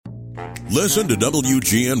Listen to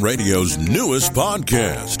WGN Radio's newest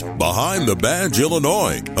podcast, Behind the Badge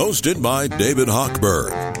Illinois, hosted by David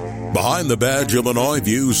Hochberg. Behind the Badge Illinois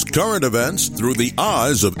views current events through the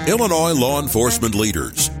eyes of Illinois law enforcement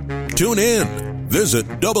leaders. Tune in. Visit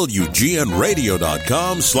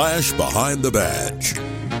WGNRadio.com/Behind the Badge.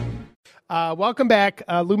 Welcome back,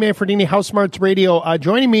 Lou Manfredini, House Smarts Radio.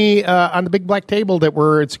 Joining me on the big black table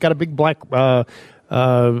it's got a big black, what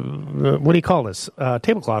do you call this?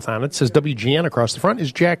 Tablecloth on it. It says WGN across the front,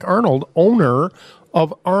 is Jack Arnold, owner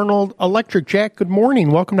of Arnold Electric. Jack, good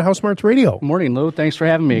morning. Welcome to House Smarts Radio. Good morning, Lou. Thanks for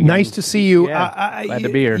having me again. Nice to see you. Yeah, glad to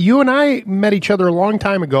be here. You and I met each other a long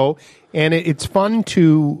time ago, and it's fun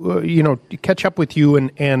to catch up with you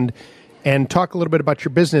and talk a little bit about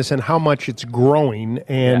your business and how much it's growing,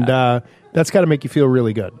 and that's got to make you feel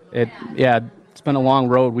really good. It's been a long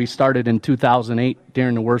road. We started in 2008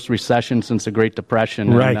 during the worst recession since the Great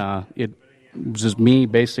Depression. Right. And, it was just me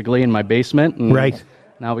basically in my basement. And right.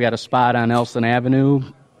 Now we got a spot on Elston Avenue,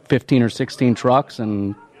 15 or 16 trucks,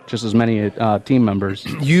 and just as many team members.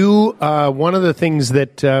 You, one of the things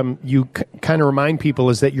that you kind of remind people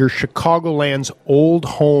is that you're Chicagoland's old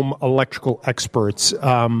home electrical experts.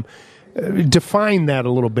 Define that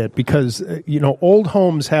a little bit, because old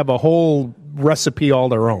homes have a whole recipe all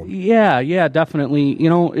their own. Yeah, definitely.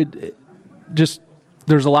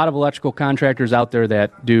 There's a lot of electrical contractors out there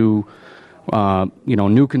that do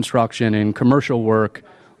new construction and commercial work.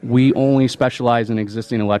 We only specialize in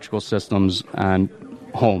existing electrical systems on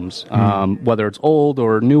homes, whether it's old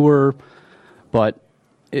or newer, but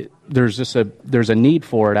there's a need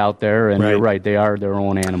for it out there, and You're right, they are their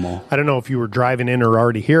own animal. I don't know if you were driving in or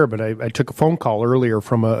already here, but I took a phone call earlier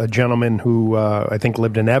from a gentleman who I think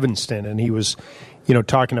lived in Evanston, and he was,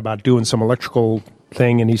 talking about doing some electrical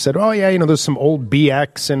thing, and he said, oh yeah, there's some old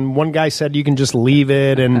BX, and one guy said you can just leave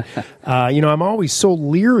it, and I'm always so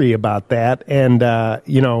leery about that, and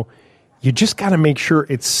you just got to make sure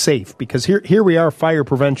it's safe, because here we are, Fire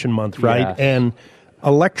Prevention Month, right? Yes. And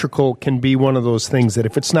electrical can be one of those things that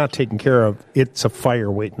if it's not taken care of, it's a fire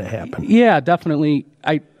waiting to happen. Yeah, definitely.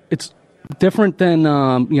 It's different than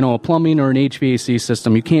a plumbing or an HVAC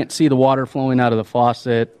system. You can't see the water flowing out of the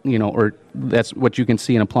faucet, or that's what you can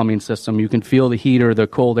see in a plumbing system. You can feel the heat or the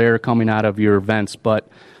cold air coming out of your vents, but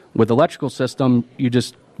with electrical system, you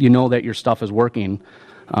know that your stuff is working.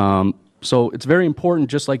 So it's very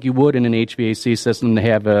important, just like you would in an HVAC system, to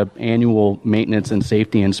have an annual maintenance and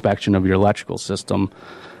safety inspection of your electrical system.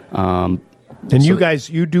 You guys,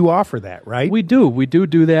 you do offer that, right? We do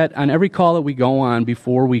that. On every call that we go on,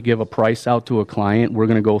 before we give a price out to a client, we're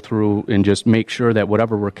going to go through and just make sure that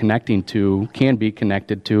whatever we're connecting to can be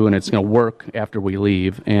connected to, and it's going to work after we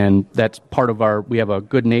leave. And that's part of we have a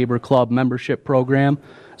Good Neighbor Club membership program.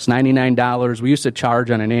 It's $99. We used to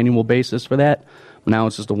charge on an annual basis for that. Now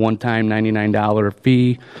it's just a one-time $99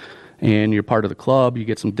 fee, and you're part of the club. You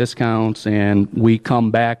get some discounts, and we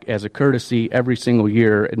come back as a courtesy every single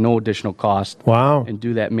year at no additional cost. Wow. And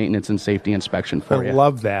do that maintenance and safety inspection for you. I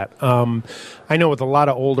love that. I know with a lot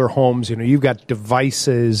of older homes, you've got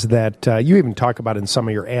devices that you even talk about in some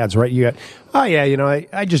of your ads, right? You got,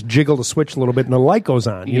 I just jiggle the switch a little bit and the light goes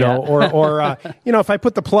on, or if I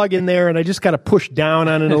put the plug in there and I just got to push down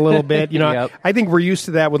on it a little bit, Yep. I think we're used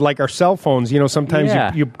to that with like our cell phones.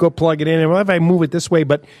 Sometimes you go plug it in and if I move it this way,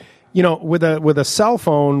 but with a cell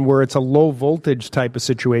phone where it's a low voltage type of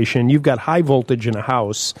situation, you've got high voltage in a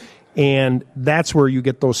house, and that's where you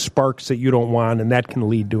get those sparks that you don't want, and that can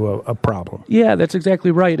lead to a problem. Yeah, that's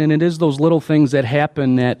exactly right. And it is those little things that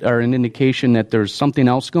happen that are an indication that there's something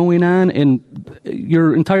else going on. And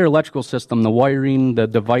your entire electrical system, the wiring, the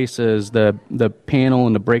devices, the panel,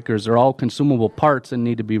 and the breakers, are all consumable parts and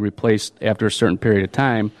need to be replaced after a certain period of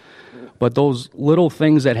time. But those little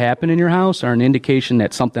things that happen in your house are an indication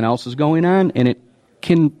that something else is going on, and it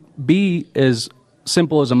can be as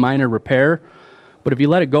simple as a minor repair. But if you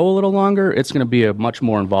let it go a little longer, it's going to be a much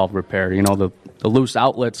more involved repair. The loose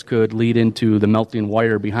outlets could lead into the melting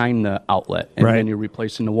wire behind the outlet, and then you're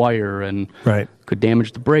replacing the wire, and could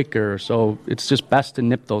damage the breaker. So it's just best to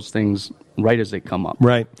nip those things right as they come up.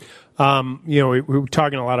 Right. We were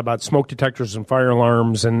talking a lot about smoke detectors and fire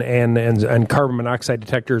alarms and carbon monoxide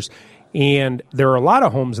detectors. And there are a lot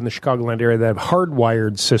of homes in the Chicagoland area that have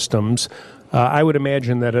hardwired systems. I would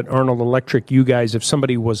imagine that at Arnold Electric, you guys, if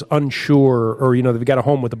somebody was unsure or, they've got a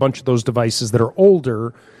home with a bunch of those devices that are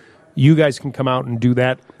older, you guys can come out and do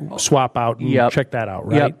that, swap out and check that out,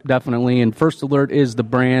 right? Yep, definitely. And First Alert is the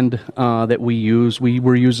brand that we use. We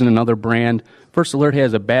were using another brand. First Alert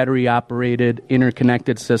has a battery-operated,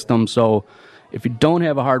 interconnected system, so if you don't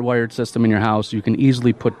have a hardwired system in your house, you can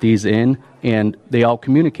easily put these in, and they all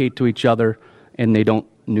communicate to each other, and they don't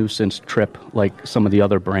nuisance trip like some of the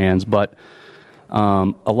other brands, but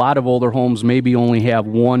a lot of older homes maybe only have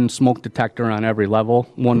one smoke detector on every level,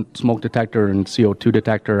 one smoke detector and CO2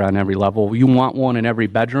 detector on every level. You want one in every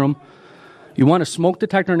bedroom. You want a smoke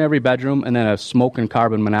detector in every bedroom and then a smoke and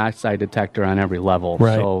carbon monoxide detector on every level,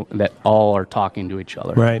 so that all are talking to each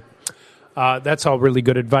other. Right. That's all really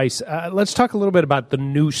good advice. Let's talk a little bit about the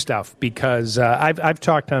new stuff, because I've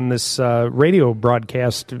talked on this radio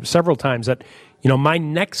broadcast several times that my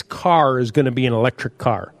next car is going to be an electric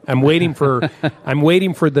car. I'm waiting for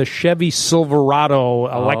the Chevy Silverado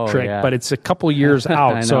electric, but it's a couple years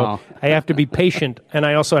out, so I have to be patient, and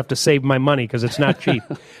I also have to save my money because it's not cheap.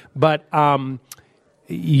 But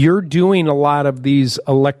you're doing a lot of these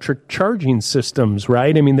electric charging systems,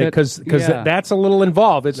 right? I mean, because that's a little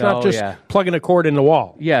involved. It's not just plugging a cord in the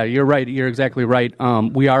wall. Yeah, you're right. You're exactly right.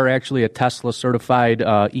 We are actually a Tesla certified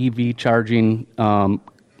EV charging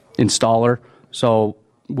installer. So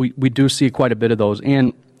we do see quite a bit of those.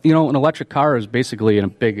 And, an electric car is basically a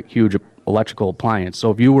big, huge electrical appliance. So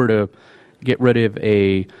if you were to get rid of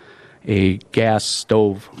a gas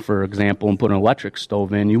stove, for example, and put an electric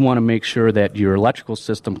stove in, you want to make sure that your electrical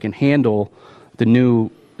system can handle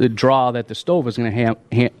the draw that the stove is going to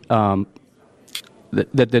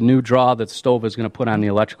the new draw that the stove is going to put on the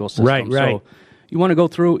electrical system. Right. So you want to go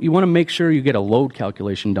through, you want to make sure you get a load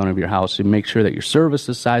calculation done of your house and make sure that your service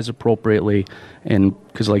is sized appropriately. And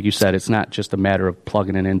because, like you said, it's not just a matter of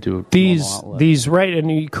plugging it into these right.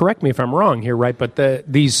 And you correct me if I'm wrong here, right? But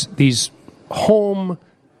these home,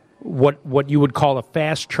 what you would call a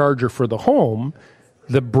fast charger for the home,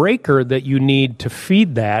 the breaker that you need to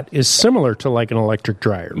feed that is similar to like an electric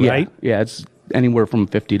dryer, right? Yeah, it's anywhere from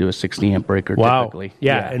 50 to a 60 amp breaker typically.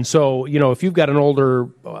 Yeah, and so, if you've got an older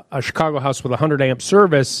a Chicago house with a 100 amp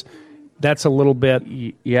service, that's a little bit...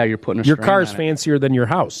 Yeah, you're putting your car's fancier than your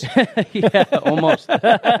house. Yeah, almost.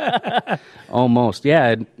 Almost,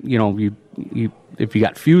 yeah. You if you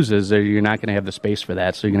got fuses, you're not going to have the space for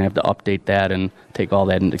that, so you're going to have to update that and take all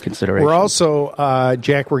that into consideration. We're also,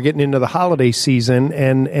 Jack, we're getting into the holiday season,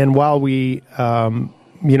 and while we...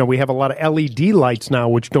 we have a lot of LED lights now,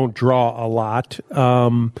 which don't draw a lot.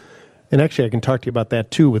 And actually, I can talk to you about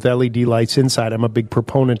that, too, with LED lights inside. I'm a big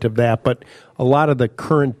proponent of that. But a lot of the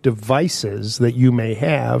current devices that you may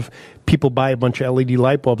have, people buy a bunch of LED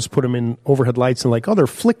light bulbs, put them in overhead lights, and they're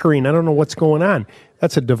flickering. I don't know what's going on.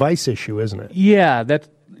 That's a device issue, isn't it? Yeah, that's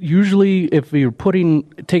usually if you're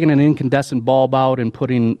taking an incandescent bulb out and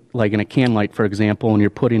putting, like in a can light, for example, and you're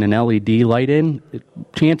putting an LED light in,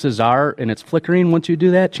 chances are, and it's flickering once you do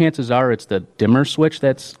that, chances are it's the dimmer switch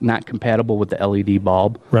that's not compatible with the LED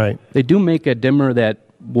bulb. Right. They do make a dimmer that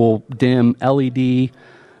will dim LED,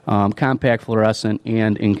 compact fluorescent,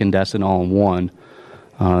 and incandescent all in one.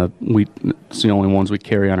 It's the only ones we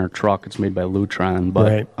carry on our truck. It's made by Lutron,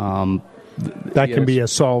 but... Right. That can be a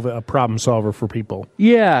problem solver for people.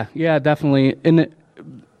 Yeah, definitely. And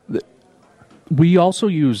we also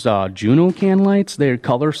use Juno can lights. They're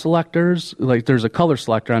color selectors. Like there's a color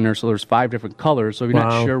selector on there, so there's 5 different colors. So if you're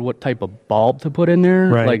not sure what type of bulb to put in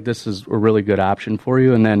there, this is a really good option for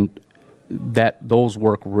you. And then those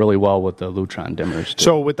work really well with the Lutron dimmers too.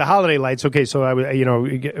 So with the holiday lights, okay, so I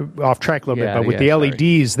off track a little bit, but with the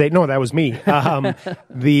LEDs, that was me.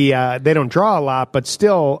 They don't draw a lot, but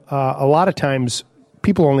still, a lot of times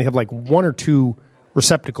people only have like 1 or 2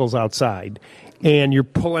 receptacles outside, and you're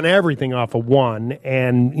pulling everything off of one.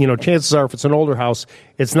 And chances are, if it's an older house,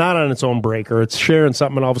 it's not on its own breaker; it's sharing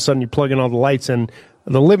something, and all of a sudden you plug in all the lights and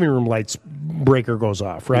the living room lights breaker goes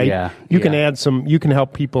off, right? Yeah. You can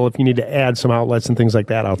help people if you need to add some outlets and things like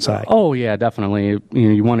that outside. Oh, yeah, definitely.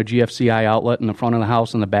 You want a GFCI outlet in the front of the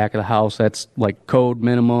house and the back of the house. That's like code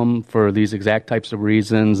minimum for these exact types of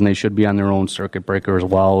reasons, and they should be on their own circuit breaker as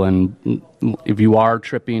well. And if you are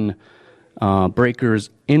tripping breakers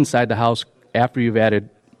inside the house after you've added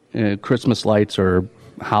Christmas lights or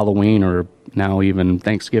Halloween or now even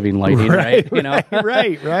Thanksgiving lighting, right?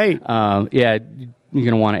 Right. You're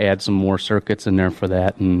going to want to add some more circuits in there for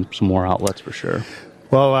that and some more outlets for sure.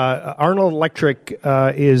 Well, Arnold Electric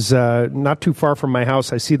is not too far from my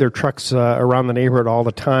house. I see their trucks around the neighborhood all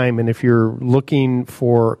the time. And if you're looking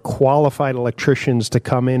for qualified electricians to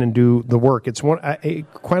come in and do the work, it's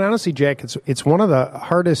quite honestly, Jack, it's one of the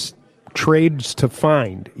hardest trades to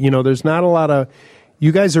find. There's not a lot of...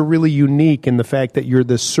 You guys are really unique in the fact that you're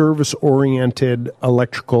this service-oriented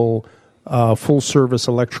electrical, full-service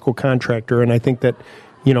electrical contractor, and I think that,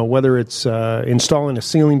 whether it's installing a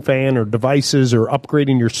ceiling fan or devices or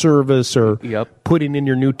upgrading your service or putting in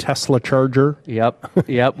your new Tesla charger.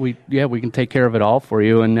 We can take care of it all for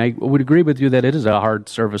you, and I would agree with you that it is a hard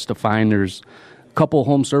service to find. There's couple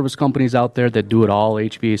home service companies out there that do it all,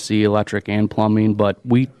 HVAC, electric, and plumbing, but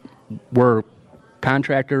we're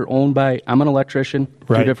contractor owned by, I'm an electrician,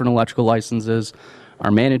 Right. 2 different electrical licenses.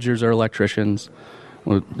 Our managers are electricians.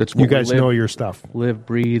 That's what You guys we live, know your stuff. live,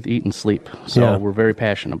 breathe, eat, and sleep. So Yeah. we're very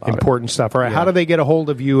passionate about it. Important stuff. All right. How do they get a hold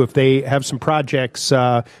of you if they have some projects,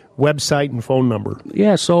 website and phone number?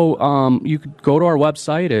 Yeah, so you could go to our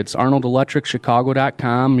website. It's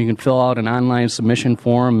arnoldelectricchicago.com. You can fill out an online submission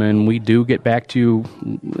form, and we do get back to you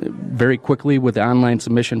very quickly with the online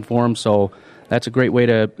submission form. So that's a great way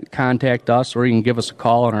to contact us, or you can give us a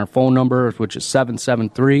call on our phone number, which is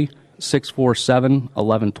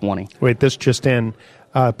 773-647-1120. Wait, this just in.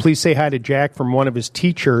 Please say hi to Jack from one of his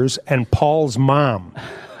teachers and Paul's mom.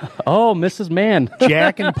 Oh, Mrs. Mann.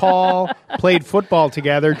 Jack and Paul played football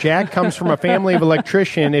together. Jack comes from a family of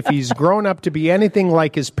electrician. If he's grown up to be anything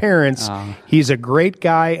like his parents, he's a great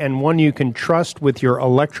guy and one you can trust with your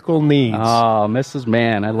electrical needs. Oh, Mrs.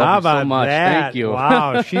 Mann. I love How you so about much. that? Thank you.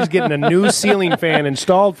 Wow, she's getting a new ceiling fan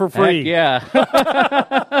installed for free. Heck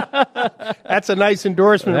yeah. That's a nice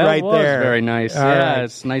endorsement That right was there. very nice. All Yeah, right.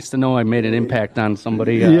 it's nice to know I made an impact on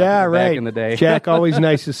somebody Yeah, right. back in the day. Jack, always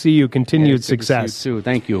nice to see you. Continued It's good to see success. you too.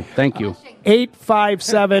 Thank you. Thank you.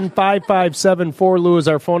 857-5574 Lou is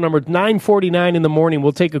our phone number. It's 9:49 in the morning.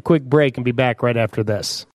 We'll take a quick break and be back right after this.